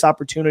a nice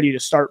opportunity to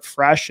start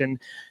fresh. And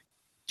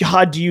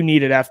God, do you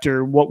need it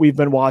after what we've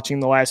been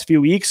watching the last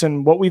few weeks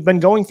and what we've been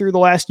going through the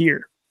last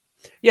year?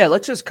 Yeah,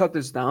 let's just cut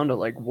this down to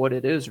like what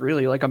it is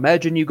really. Like,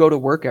 imagine you go to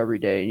work every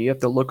day and you have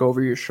to look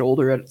over your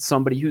shoulder at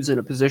somebody who's in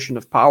a position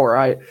of power.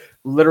 I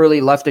literally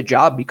left a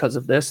job because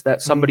of this,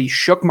 that somebody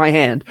shook my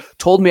hand,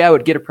 told me I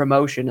would get a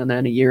promotion, and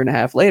then a year and a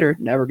half later,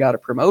 never got a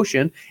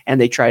promotion.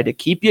 And they tried to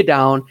keep you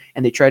down,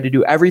 and they tried to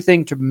do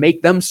everything to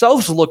make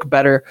themselves look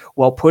better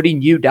while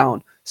putting you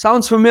down.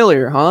 Sounds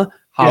familiar, huh?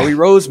 Howie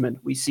Roseman.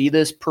 We see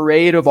this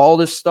parade of all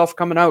this stuff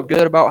coming out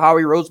good about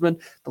Howie Roseman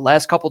the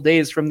last couple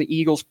days from the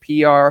Eagles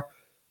PR.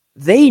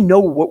 They know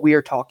what we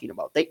are talking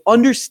about. They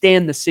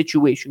understand the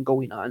situation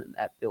going on in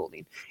that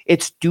building.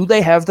 It's, do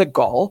they have the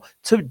gall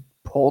to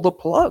pull the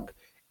plug?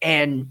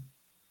 And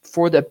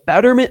for the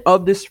betterment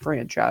of this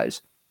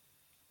franchise,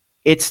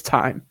 it's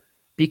time.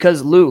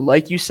 Because, Lou,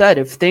 like you said,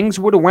 if things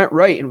would have went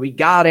right and we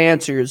got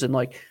answers and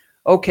like,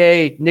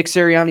 okay, Nick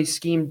Sirianni's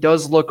scheme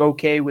does look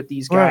okay with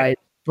these guys. Right.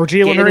 Or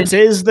Jalen Hurts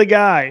is the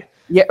guy.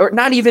 Yeah, or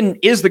not even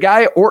is the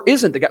guy or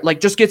isn't the guy. Like,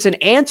 just gets an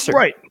answer.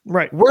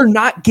 Right. We're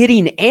not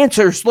getting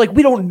answers. Like,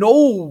 we don't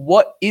know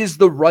what is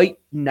the right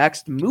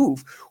next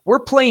move. We're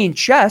playing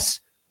chess,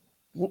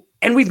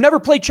 and we've never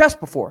played chess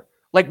before.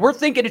 Like, we're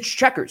thinking it's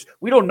checkers.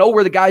 We don't know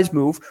where the guys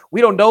move. We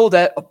don't know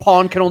that a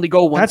pawn can only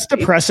go one. That's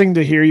depressing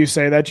to hear you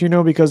say that,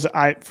 because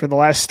for the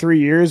last 3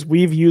 years,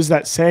 we've used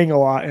that saying a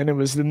lot, and it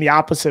was in the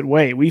opposite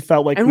way. We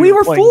felt like we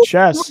were playing fooled.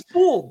 chess. We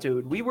were fooled,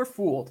 dude. We were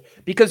fooled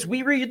because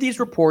we read these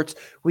reports,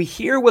 we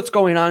hear what's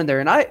going on in there,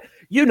 and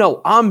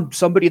I'm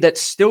somebody that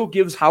still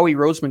gives Howie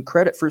Roseman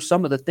credit for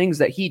some of the things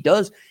that he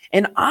does,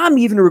 and I'm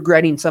even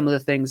regretting some of the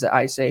things that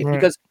I say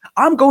because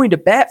I'm going to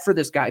bat for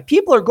this guy.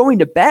 People are going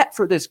to bat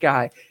for this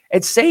guy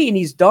and saying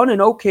he's done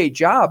an okay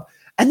job.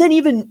 And then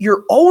even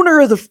your owner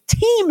of the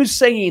team is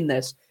saying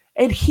this,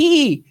 and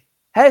he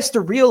has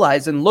to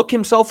realize and look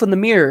himself in the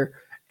mirror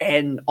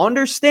and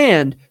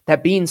understand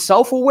that being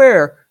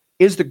self-aware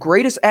is the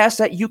greatest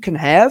asset you can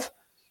have,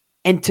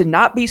 and to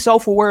not be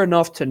self-aware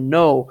enough to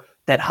know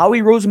that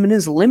Howie Roseman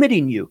is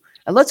limiting you.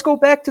 And let's go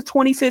back to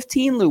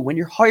 2015, Lou, when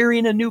you're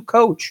hiring a new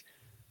coach.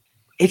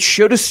 It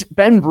should have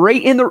been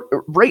right in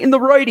the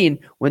writing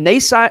when they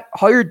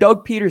hired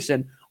Doug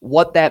Peterson,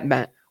 what that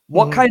meant.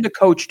 What kind of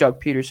coach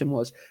Doug Peterson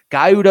was.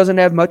 Guy who doesn't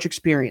have much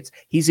experience.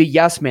 He's a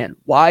yes man.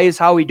 Why is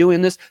Howie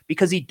doing this?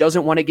 Because he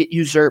doesn't want to get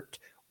usurped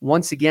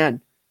once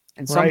again.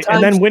 And sometimes,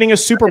 and then winning a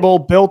Super Bowl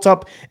built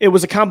up. It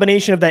was a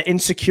combination of that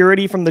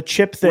insecurity from the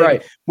Chip thing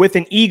with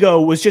an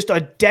ego was just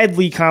a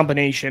deadly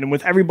combination. And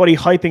with everybody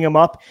hyping him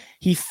up,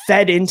 he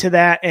fed into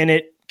that, and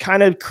it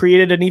kind of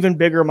created an even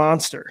bigger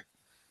monster.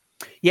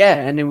 Yeah,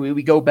 and then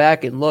we go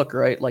back and look,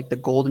 right? Like the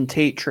Golden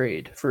Tate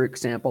trade, for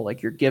example.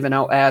 Like, you're giving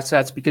out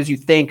assets because you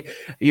think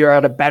you're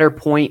at a better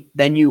point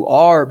than you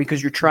are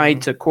because you're trying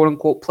to, quote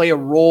unquote, play a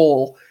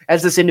role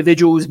as this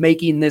individual who's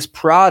making this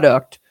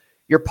product.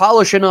 You're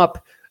polishing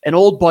up an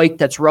old bike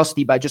that's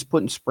rusty by just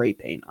putting spray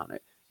paint on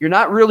it. You're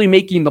not really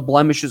making the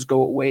blemishes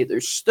go away.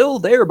 They're still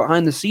there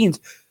behind the scenes.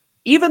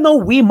 Even though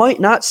we might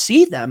not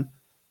see them,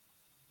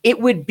 it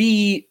would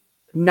be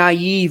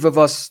naive of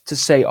us to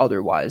say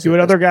otherwise. You had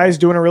other guys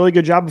doing a really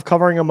good job of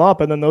covering them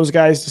up, and then those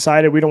guys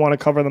decided we don't want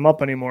to cover them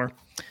up anymore.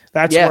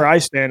 That's where I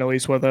stand, at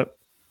least with it.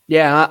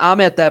 Yeah,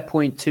 I'm at that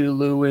point too,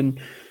 Lou, and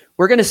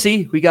we're going to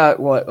see. We got,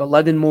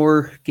 11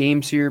 more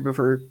games here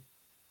before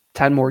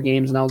 10 more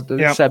games now.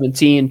 There's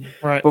 17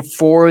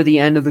 before the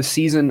end of the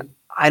season.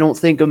 I don't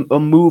think a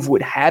move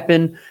would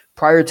happen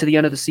prior to the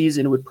end of the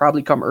season. It would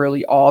probably come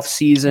early off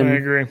season. I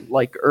agree.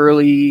 Like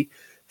early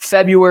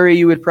February,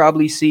 you would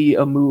probably see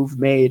a move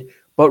made.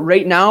 But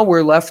right now,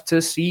 we're left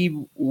to see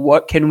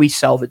what can we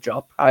salvage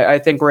up. I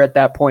think we're at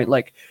that point.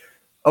 Like,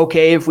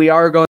 okay, if we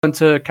are going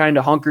to kind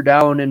of hunker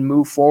down and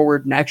move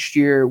forward next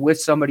year with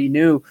somebody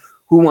new,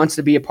 who wants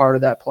to be a part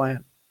of that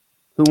plan?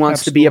 Who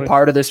wants to be a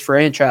part of this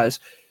franchise?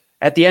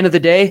 At the end of the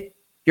day,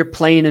 you're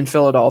playing in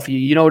Philadelphia.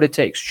 You know what it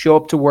takes. Show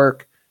up to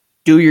work,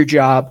 do your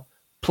job,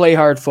 play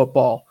hard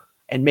football,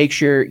 and make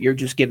sure you're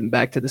just giving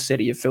back to the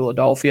city of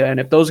Philadelphia. And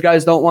if those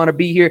guys don't want to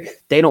be here,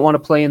 they don't want to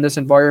play in this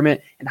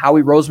environment, and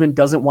Howie Roseman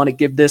doesn't want to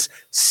give this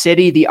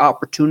city the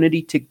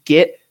opportunity to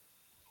get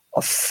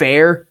a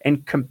fair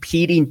and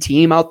competing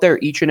team out there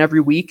each and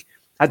every week,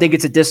 I think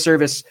it's a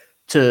disservice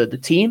to the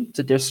team, it's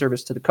a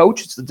disservice to the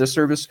coach, it's a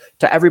disservice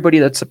to everybody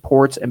that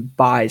supports and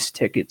buys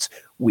tickets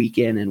week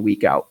in and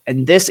week out.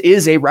 And this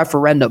is a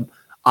referendum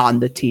on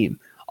the team.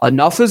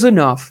 Enough is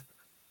enough.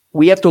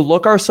 We have to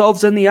look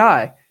ourselves in the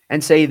eye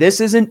and say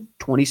this isn't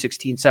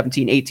 2016,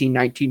 17, 18,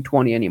 19,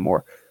 20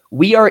 anymore.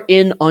 We are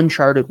in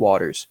uncharted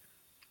waters.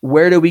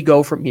 Where do we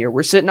go from here?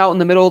 We're sitting out in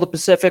the middle of the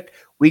Pacific.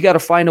 We got to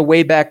find a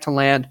way back to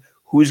land.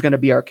 Who's going to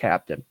be our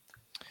captain?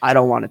 I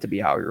don't want it to be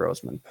Howie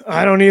Roseman.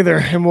 I don't either.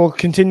 And we'll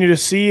continue to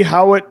see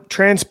how it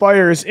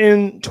transpires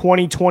in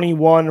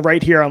 2021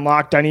 right here on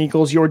Locked On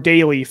Eagles, your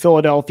daily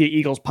Philadelphia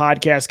Eagles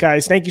podcast.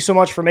 Guys, thank you so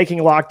much for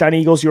making Locked On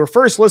Eagles your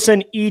first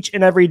listen each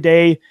and every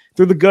day.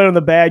 Through the good and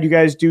the bad, you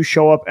guys do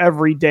show up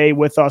every day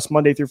with us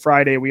Monday through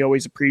Friday. We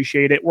always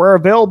appreciate it. We're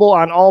available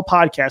on all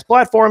podcast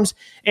platforms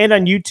and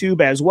on YouTube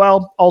as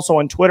well. Also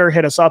on Twitter,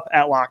 hit us up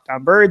at Locked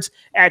On Birds,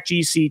 at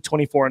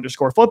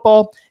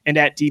GC24_football, and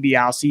at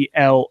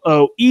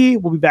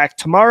DBLCLOE. We'll be back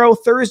tomorrow,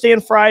 Thursday,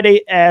 and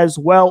Friday as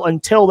well.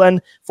 Until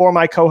then, for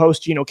my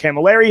co-host Gino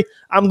Camilleri,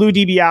 I'm Lou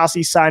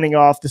DiBiase signing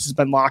off. This has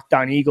been Locked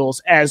On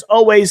Eagles. As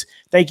always,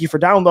 thank you for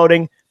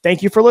downloading.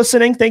 Thank you for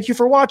listening. Thank you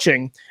for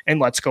watching. And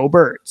let's go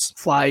Birds.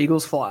 Fly,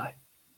 Eagles, fly.